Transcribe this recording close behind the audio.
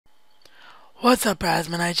What's up,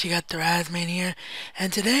 Razmanites? You got the Razman here,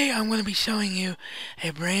 and today I'm going to be showing you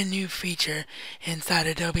a brand new feature inside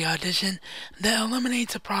Adobe Audition that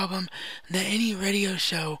eliminates a problem that any radio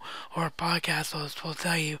show or podcast host will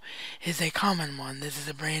tell you is a common one. This is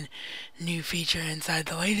a brand new feature inside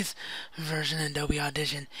the latest version of Adobe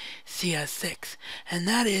Audition CS6, and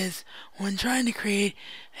that is when trying to create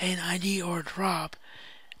an ID or drop,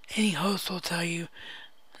 any host will tell you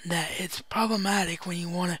that it's problematic when you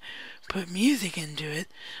want to put music into it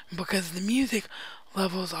because the music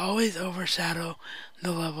levels always overshadow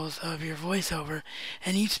the levels of your voiceover,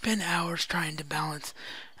 and you spend hours trying to balance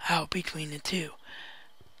out between the two.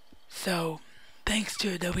 So thanks to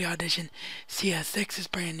Adobe Audition CS6's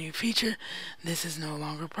brand new feature, this is no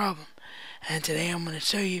longer a problem. And today I'm going to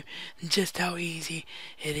show you just how easy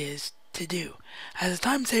it is to do. As a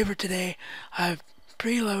time saver today, I've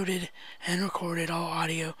preloaded and recorded all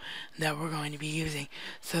audio that we're going to be using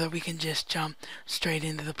so that we can just jump straight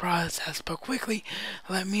into the process. But quickly,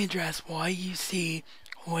 let me address why you see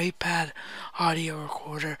WavePad audio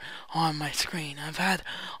recorder on my screen. I've had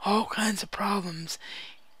all kinds of problems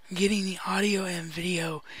getting the audio and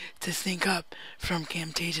video to sync up from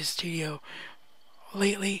Camtasia Studio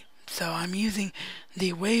lately, so I'm using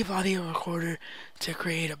the Wave audio recorder to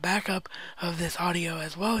create a backup of this audio,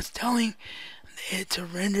 as well as telling it to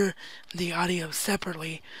render the audio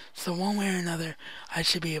separately, so one way or another I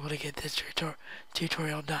should be able to get this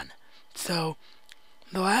tutorial done. So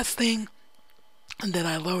the last thing that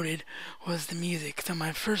I loaded was the music. So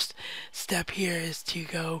my first step here is to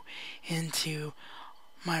go into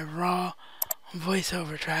my raw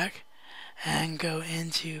voiceover track and go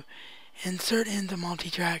into insert into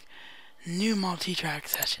multi-track, new multi-track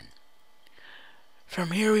session. From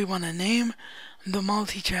here we want to name the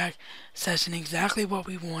multi-track session exactly what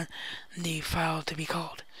we want the file to be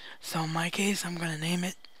called. So in my case, I'm going to name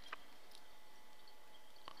it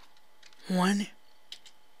 1,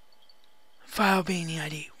 file being the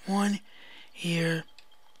ID 1 year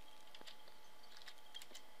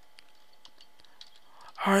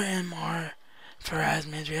RMR for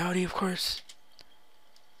Razman's Reality, of course,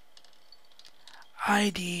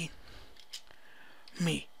 ID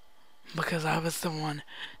me, because I was the one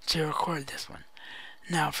to record this one.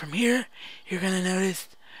 Now from here, you're going to notice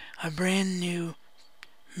a brand new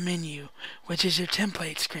menu, which is your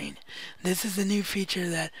template screen. This is a new feature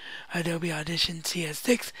that Adobe Audition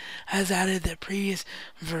CS6 has added that previous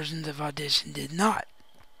versions of Audition did not.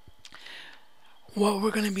 What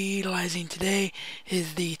we're going to be utilizing today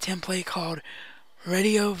is the template called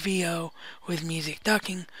Radio VO with Music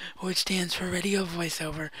Ducking, which stands for Radio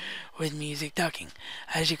Voiceover with Music Ducking.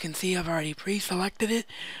 As you can see, I've already pre-selected it,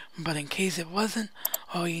 but in case it wasn't,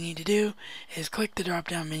 all you need to do is click the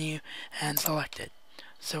drop-down menu and select it.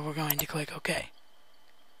 So we're going to click OK.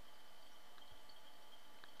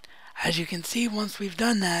 As you can see, once we've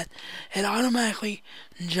done that, it automatically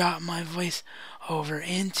dropped my voice over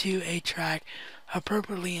into a track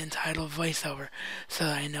appropriately entitled voiceover, so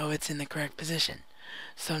that I know it's in the correct position.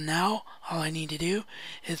 So now all I need to do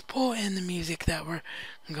is pull in the music that we're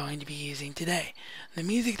going to be using today. The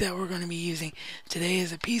music that we're going to be using today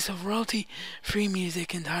is a piece of royalty-free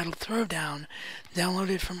music entitled Throwdown,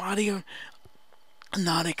 downloaded from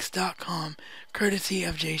audionautics.com, courtesy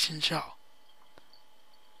of Jason Shaw.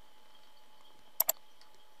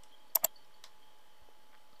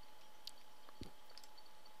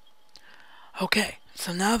 Okay,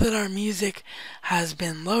 so now that our music has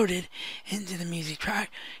been loaded into the music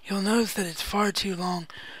track, you'll notice that it's far too long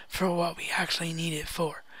for what we actually need it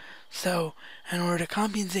for. So, in order to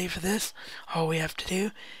compensate for this, all we have to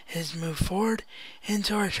do is move forward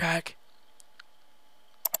into our track.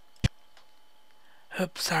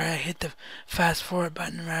 Oops, sorry, I hit the fast forward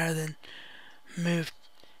button rather than move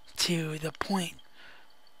to the point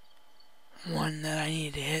one that I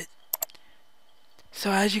needed to hit.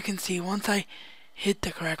 So as you can see, once I hit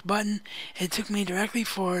the correct button, it took me directly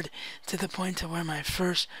forward to the point to where my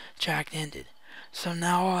first track ended. So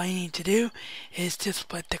now all I need to do is to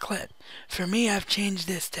split the clip. For me, I've changed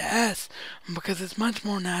this to S because it's much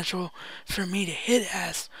more natural for me to hit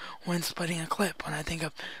S when splitting a clip. When I think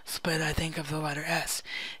of split, I think of the letter S.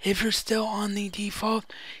 If you're still on the default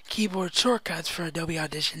keyboard shortcuts for Adobe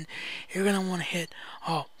Audition, you're going to want to hit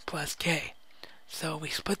Alt plus K. So we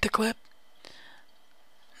split the clip,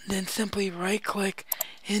 then simply right click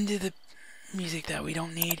into the music that we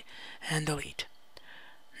don't need and delete.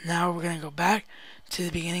 Now we're going to go back to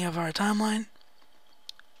the beginning of our timeline,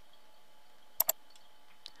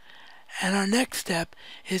 and our next step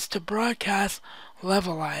is to broadcast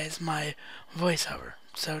levelize my voiceover.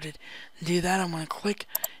 So to do that, I'm going to click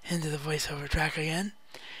into the voiceover track again,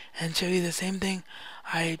 and show you the same thing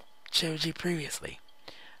I showed you previously.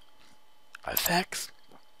 Effects,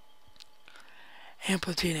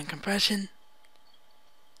 amplitude and compression,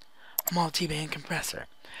 multi-band compressor.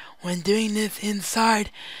 When doing this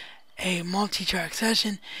inside a multi-track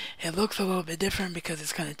session, it looks a little bit different because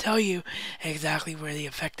it's going to tell you exactly where the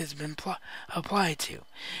effect has been applied to.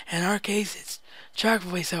 In our case, it's track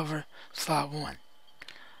voiceover slot 1.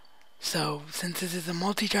 So since this is a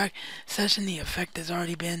multi-track session, the effect has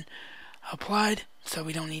already been applied, so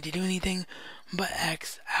we don't need to do anything but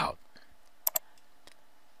X out.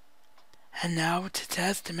 And now to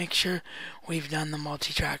test to make sure we've done the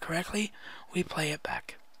multi-track correctly, we play it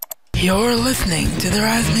back. You're listening to the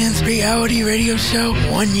Razman's Reality Radio Show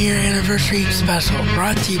 1 year anniversary special,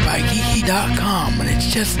 brought to you by Geeky.com, when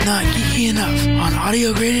it's just not geeky enough, on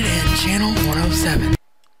audio graded and channel 107.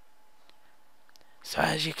 So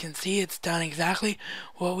as you can see, it's done exactly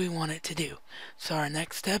what we want it to do. So our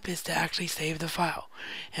next step is to actually save the file.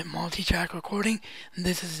 In multi-track recording,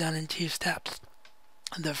 this is done in 2 steps.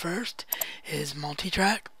 The first is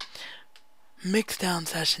multi-track, mix down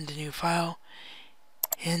session to new file,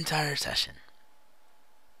 entire session.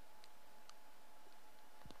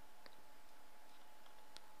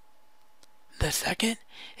 The second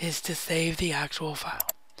is to save the actual file.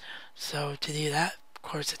 So to do that, of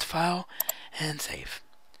course, it's file and save.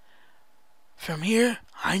 From here,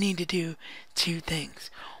 I need to do 2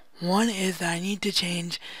 things. One is that I need to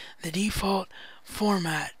change the default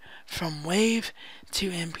format from WAV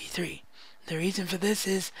to MP3. The reason for this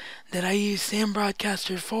is that I use Sam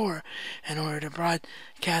Broadcaster 4 in order to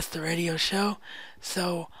broadcast the radio show,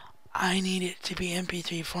 so I need it to be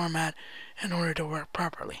MP3 format in order to work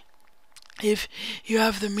properly. If you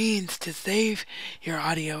have the means to save your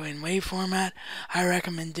audio in WAV format, I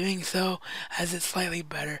recommend doing so, as it's slightly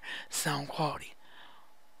better sound quality.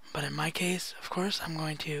 But in my case, of course, I'm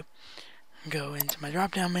going to go into my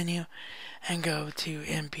drop-down menu and go to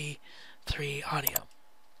MP3 audio.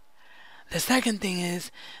 The second thing is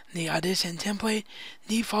the Audition template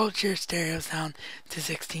defaults your stereo sound to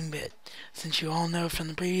 16-bit. Since you all know from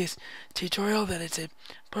the previous tutorial that it's a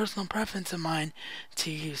personal preference of mine to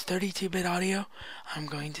use 32-bit audio, I'm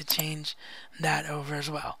going to change that over as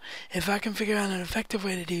well. If I can figure out an effective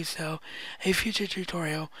way to do so, a future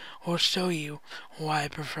tutorial will show you why I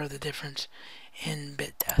prefer the difference in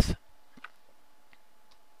bit depth.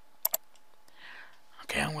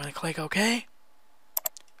 Okay, I'm going to click OK.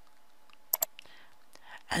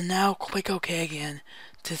 And now click OK again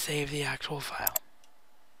to save the actual file.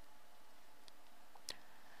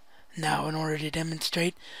 Now, in order to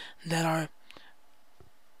demonstrate that our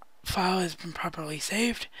file has been properly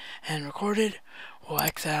saved and recorded, we'll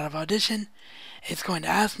exit out of Audition. It's going to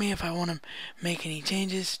ask me if I want to make any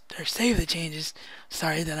changes, or save the changes,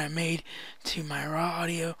 that I made to my raw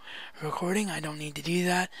audio recording. I don't need to do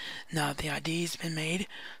that now that the ID has been made,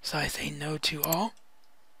 so I say no to all.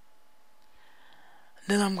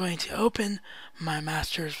 Then I'm going to open my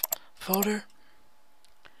masters folder,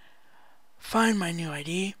 find my new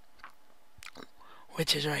ID,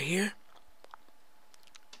 which is right here,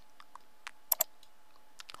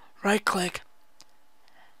 right click,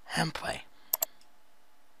 and play.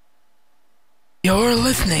 You're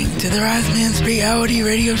listening to the Razman's Reality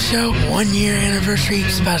Radio Show 1 year anniversary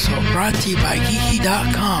special, brought to you by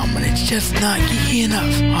Geeky.com, when it's just not geeky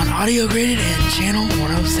enough, on audio graded and channel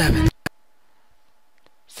 107.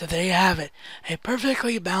 So there you have it, a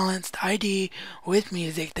perfectly balanced ID with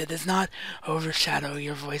music that does not overshadow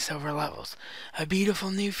your voiceover levels. A beautiful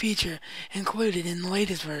new feature included in the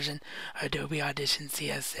latest version, Adobe Audition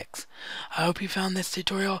CS6. I hope you found this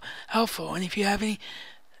tutorial helpful, and if you have any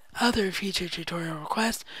other future tutorial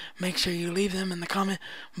requests, make sure you leave them in the comment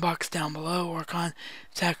box down below, or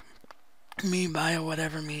contact me by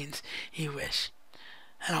whatever means you wish,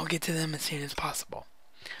 and I'll get to them as soon as possible.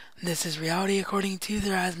 This is reality according to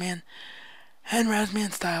the Razman, and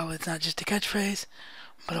Razman style, it's not just a catchphrase,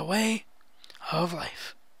 but a way of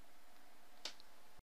life.